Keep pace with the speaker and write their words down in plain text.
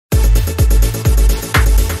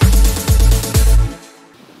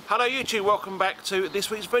Hello YouTube, welcome back to this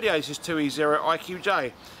week's video. This is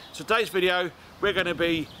 2E0IQJ. So today's video we're going to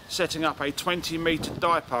be setting up a 20-metre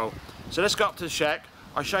dipole. So let's go up to the shack,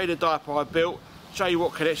 I'll show you the dipole I built, show you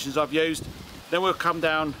what connections I've used, then we'll come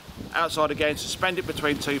down outside again, suspend it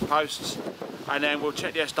between two posts, and then we'll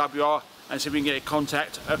check the SWR and see if we can get a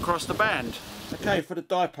contact across the band. Okay, for the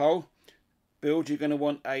dipole build you're going to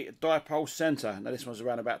want a dipole centre. Now this one's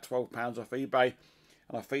around about £12 off eBay,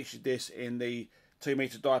 and I featured this in the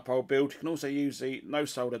 2-metre dipole build. You can also use the no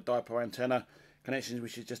solder dipole antenna connections,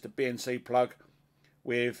 which is just a BNC plug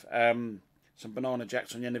with some banana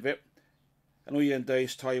jacks on the end of it, and all you're going to do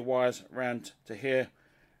is tie your wires around to here,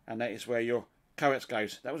 and that is where your coax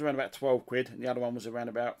goes. That was around about 12 quid, and the other one was around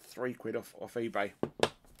about 3 quid off eBay.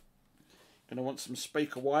 Going to want some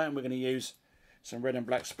speaker wire, and we're going to use some red and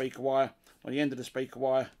black speaker wire. On the end of the speaker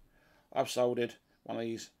wire I've soldered one of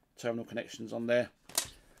these terminal connections on there,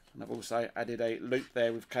 and I've also added a loop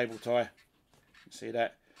there with cable tie. You can see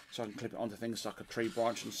that, so I can clip it onto things like a tree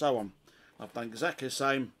branch and so on. I've done exactly the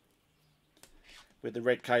same with the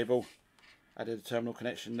red cable, added a terminal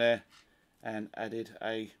connection there and added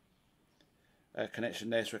a connection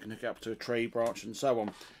there so I can hook it up to a tree branch and so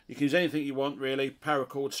on. You can use anything you want really,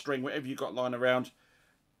 paracord, string, whatever you've got lying around,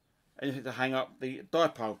 anything to hang up the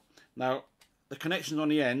dipole. Now the connections on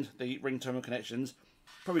the end, the ring terminal connections,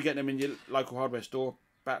 probably get them in your local hardware store,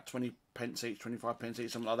 about 20 pence each, 25 pence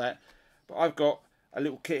each, something like that. But I've got a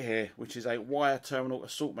little kit here which is a wire terminal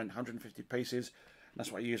assortment, 150 pieces, and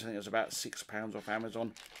that's what I use. I think it was about £6 off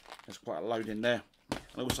Amazon. There's quite a load in there.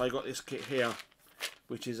 And also I got this kit here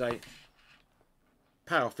which is a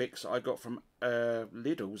power fix that I got from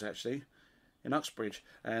Lidl's actually in Uxbridge,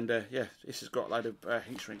 and yeah, this has got a load of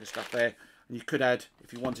heat shrink and stuff there, and you could add,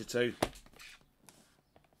 if you wanted to,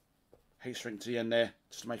 heat shrink to the end there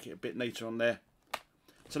just to make it a bit neater on there.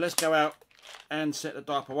 So let's go out and set the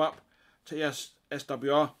dipole up to the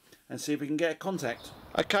SWR and see if we can get a contact.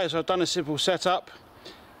 Okay, so I've done a simple setup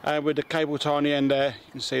with the cable tie on the end there.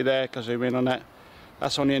 You can see there, can zoom in on that.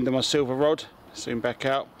 That's on the end of my silver rod. Zoom back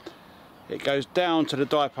out. It goes down to the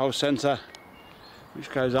dipole centre, which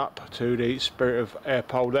goes up to the spirit of air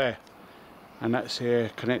pole there, and that's here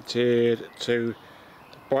connected to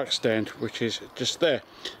the bike stand, which is just there.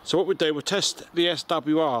 So what we do, we'll test the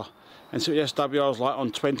SWR and see what the SWR is like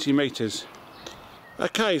on 20 metres.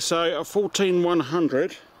 Okay, so at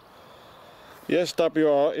 14,100 the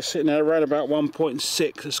SWR is sitting there around about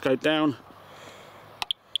 1.6. Let's go down.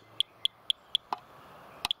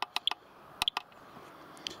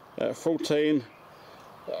 At 14,010,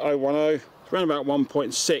 it's around about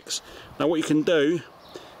 1.6. Now what you can do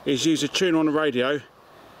is use a tuner on the radio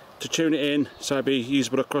to tune it in so it'll be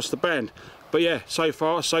usable across the band. But yeah, so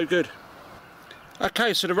far so good.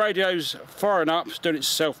 Okay, so the radio's firing up, it's doing its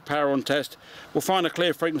self power on test. We'll find a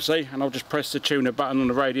clear frequency and I'll just press the tuner button on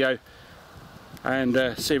the radio and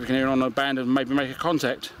see if we can hear it on the band and maybe make a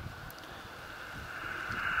contact.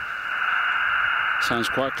 Sounds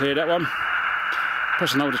quite clear, that one.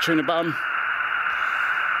 Press and hold the tuner button.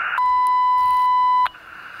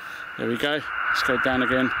 There we go. Let's go down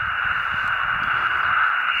again.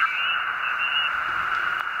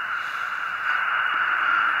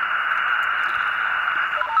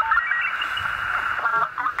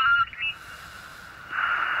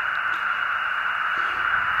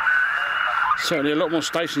 Certainly a lot more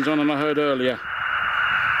stations on than I heard earlier.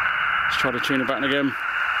 Let's try the tuner button again.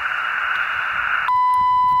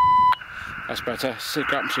 That's better.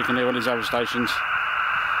 Stick up so you can hear all these other stations.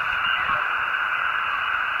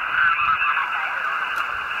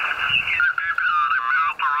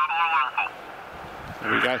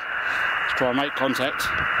 There we go. Let's try and make contact.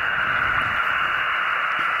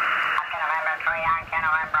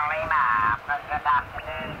 Good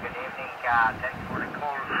afternoon, good evening, thanks for the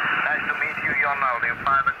call. Nice to meet you, Yonal, 5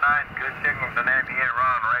 and 9. Good signal, the name here,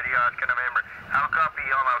 Ron, Radio Oscar November. I'll copy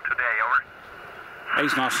Yonal today, over.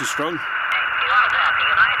 He's nice and strong. United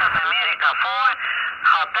America 4,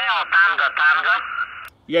 Hotel Tango Tango.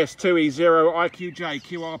 Yes, 2E0IQJ,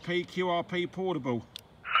 QRP portable.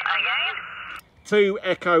 Again? 2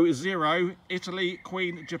 Echo 0, Italy,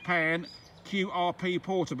 Queen, Japan, QRP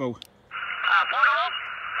portable. Portable?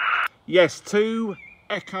 Yes, 2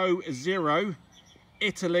 Echo 0,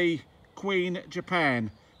 Italy, Queen,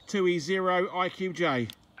 Japan, 2E0IQJ. 20, India,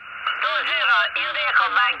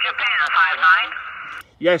 Quebec, Japan, 5-9.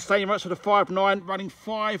 Yes, thank you very much for the 5-9, running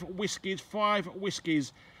 5 whiskies,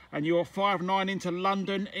 and you're 5-9 into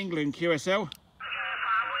London, England, QSL. Many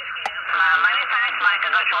thanks, my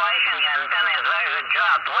congratulations, you have done a very good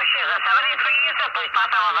job. Wishes 73 years, please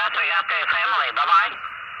pass our best regards to your family. Bye-bye.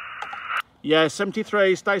 Yeah,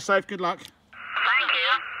 73, stay safe, good luck. Thank you.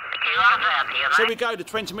 So we go, the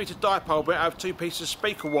 20 metre dipole, but I have 2 pieces of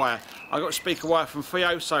speaker wire. I got speaker wire from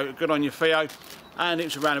Theo, so good on you, Theo. And it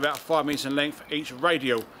was around about 5 metres in length each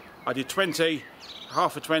radial. I did 20,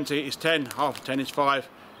 half of 20 is 10, half of 10 is 5,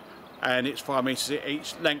 and it's 5 metres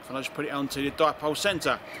each length, and I just put it onto the dipole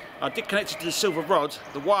centre. I did connect it to the silver rod.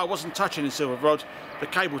 The wire wasn't touching the silver rod, the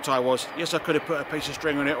cable tie was. Yes, I could have put a piece of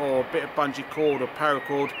string on it or a bit of bungee cord or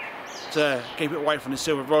paracord to keep it away from the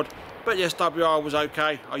silver rod, but yes, WR was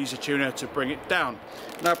okay. I used a tuner to bring it down.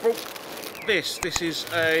 Now I brought this is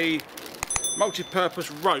a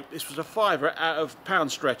multi-purpose rope. This was a fiver out of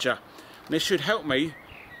pound stretcher, and this should help me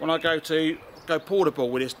when I go portable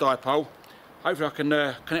with this dipole. Hopefully I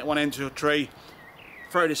can connect one end to a tree,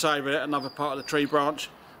 throw this over another part of the tree branch,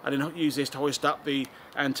 and then use this to hoist up the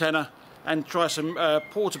antenna and try some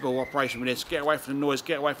portable operation with this. Get away from the noise,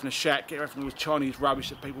 get away from the shack, get away from all the Chinese rubbish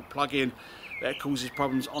that people plug in that causes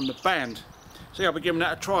problems on the band. So yeah, I'll be giving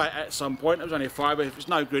that a try at some point. It was only a fiver. If it's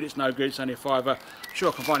no good, it's no good. It's only a fiver. I'm sure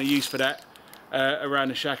I can find a use for that around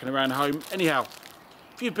the shack and around the home. Anyhow,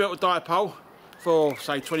 if you've built a dipole for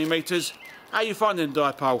say 20 metres, how are you finding the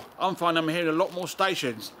dipole? I'm finding I'm hearing a lot more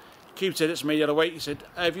stations. Cube said it to me the other week. He said,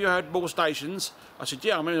 have you heard more stations? I said,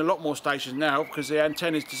 yeah, I'm hearing a lot more stations now because the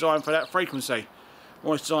antenna is designed for that frequency.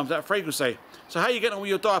 Well, it's designed for that frequency. So how are you getting on with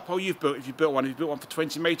your dipole you've built? If you built one, if you built one for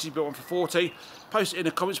 20 metres, you built one for 40, post it in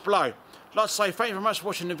the comments below. I'd like to say thank you very much for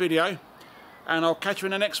watching the video, and I'll catch you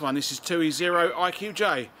in the next one. This is 2E0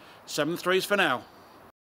 IQJ, 7 3s for now.